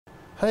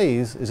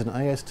Haze is an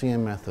ASTM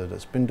method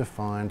that's been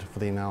defined for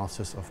the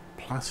analysis of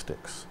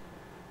plastics.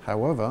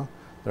 However,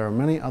 there are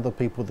many other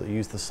people that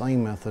use the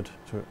same method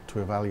to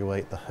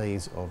evaluate the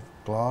haze of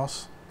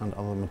glass and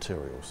other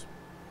materials.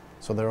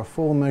 So there are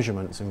 4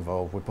 measurements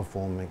involved with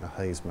performing a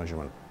haze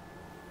measurement.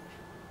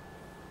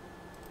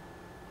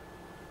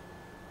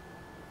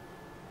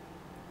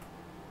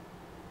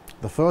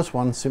 The first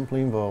one simply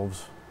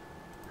involves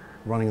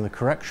running the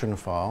correction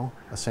file,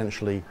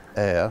 essentially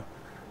air,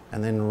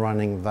 and then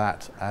running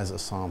that as a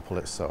sample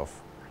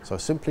itself. So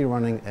simply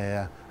running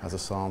air as a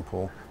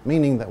sample,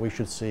 meaning that we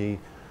should see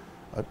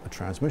a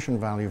transmission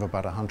value of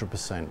about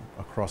 100%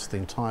 across the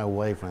entire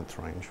wavelength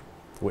range,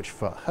 which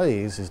for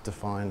haze is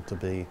defined to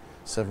be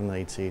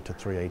 780 to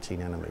 380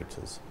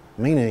 nanometers,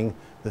 meaning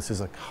this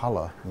is a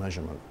color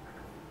measurement.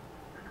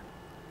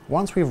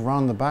 Once we've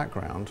run the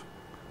background,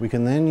 we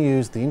can then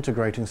use the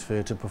integrating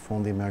sphere to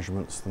perform the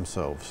measurements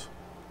themselves.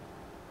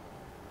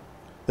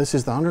 This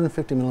is the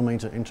 150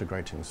 millimeter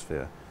integrating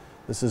sphere.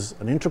 This is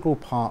an integral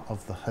part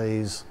of the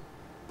haze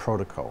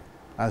protocol,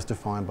 as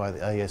defined by the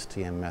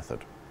ASTM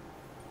method.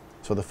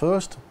 So the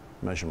first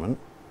measurement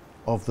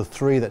of the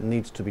 3 that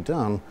needs to be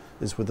done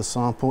is with the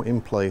sample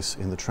in place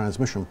in the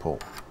transmission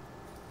port.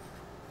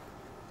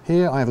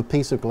 Here I have a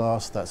piece of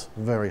glass that's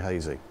very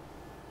hazy.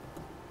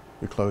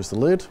 We close the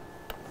lid.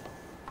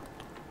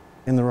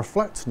 In the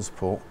reflectance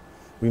port,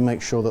 we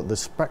make sure that the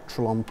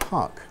spectral on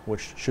puck,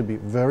 which should be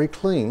very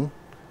clean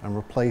and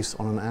replaced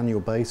on an annual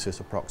basis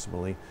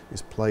approximately,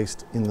 is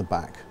placed in the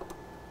back.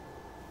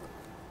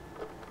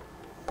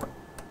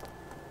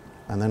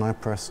 And then I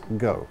press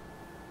go.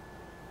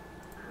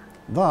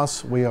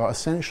 Thus, we are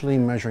essentially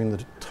measuring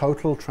the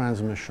total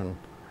transmission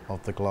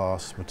of the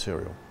glass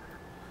material.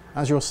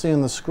 As you'll see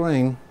on the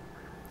screen,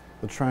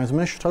 the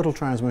total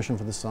transmission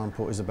for the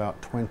sample is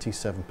about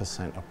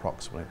 27%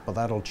 approximately, but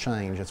that'll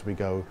change as we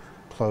go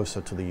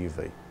closer to the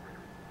UV.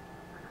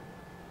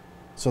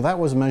 So that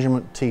was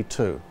measurement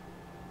T2.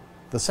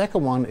 The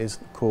second one is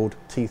called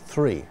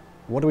T3.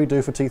 What do we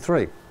do for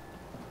T3?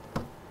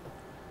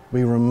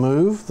 We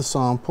remove the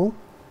sample,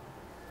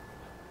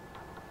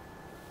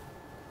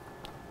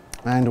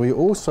 and we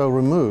also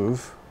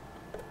remove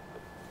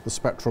the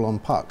spectral on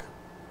puck.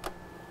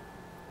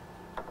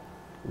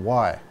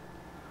 Why?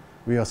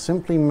 We are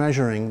simply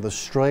measuring the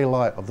stray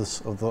light of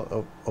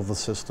the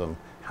system,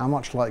 how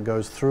much light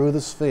goes through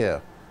the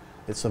sphere.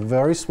 It's a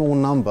very small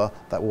number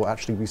that will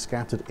actually be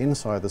scattered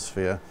inside the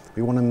sphere.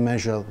 We want to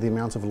measure the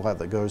amount of light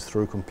that goes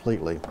through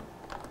completely.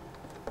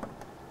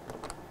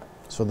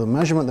 So the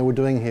measurement that we're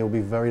doing here will be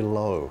very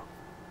low.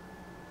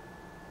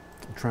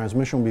 The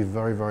transmission will be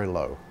very, very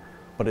low,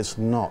 but it's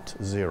not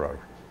 0.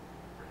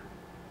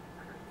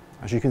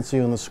 As you can see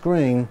on the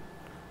screen,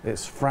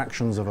 it's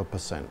fractions of a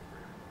percent.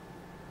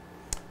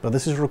 But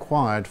this is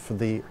required for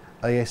the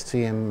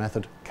ASTM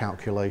method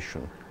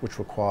calculation, which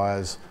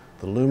requires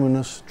the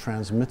luminous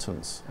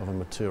transmittance of a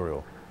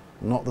material,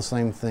 not the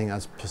same thing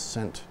as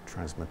percent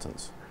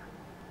transmittance.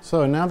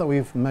 So now that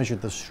we've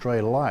measured the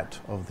stray light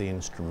of the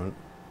instrument,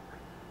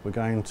 we're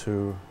going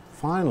to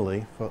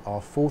finally, for our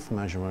 4th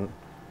measurement,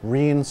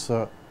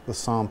 reinsert the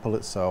sample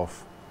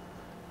itself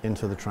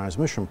into the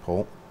transmission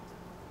port,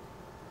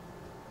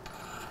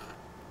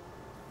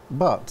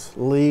 but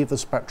leave the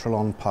spectral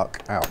on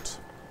puck out.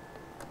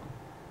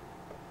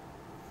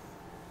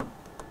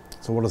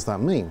 So what does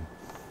that mean?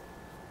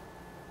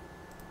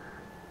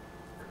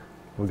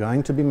 We're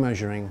going to be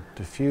measuring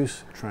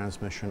diffuse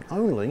transmission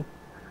only.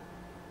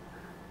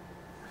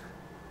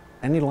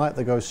 Any light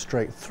that goes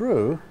straight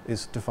through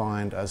is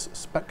defined as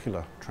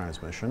specular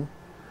transmission.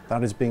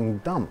 That is being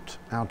dumped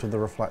out of the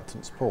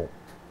reflectance port.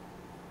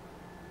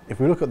 If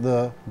we look at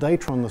the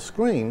data on the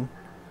screen,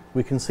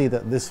 we can see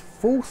that this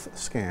 4th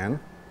scan,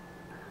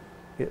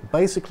 it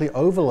basically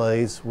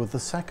overlays with the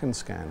 2nd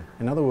scan.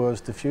 In other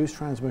words, diffuse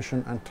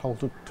transmission and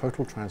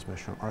total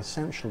transmission are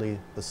essentially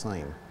the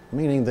same,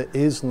 meaning there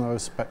is no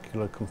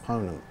specular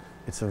component.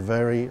 It's a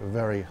very,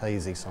 very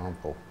hazy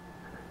sample.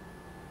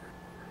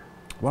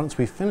 Once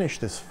we finish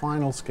this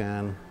final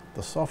scan,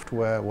 the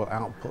software will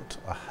output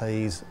a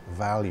haze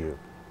value.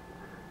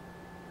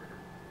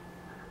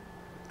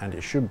 And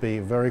it should be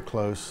very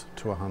close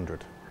to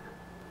 100.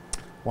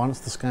 Once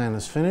the scan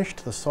is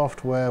finished, the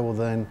software will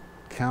then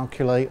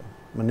calculate,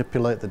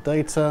 manipulate the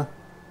data,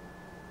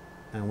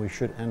 and we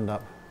should end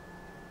up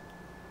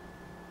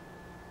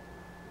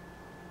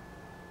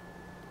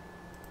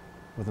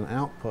with an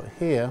output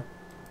here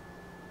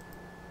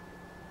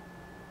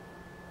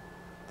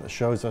that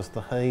shows us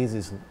the haze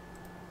is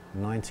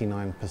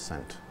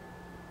 99%,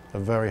 a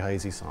very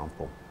hazy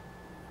sample.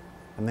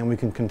 And then we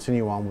can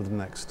continue on with the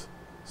next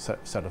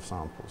set of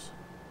samples.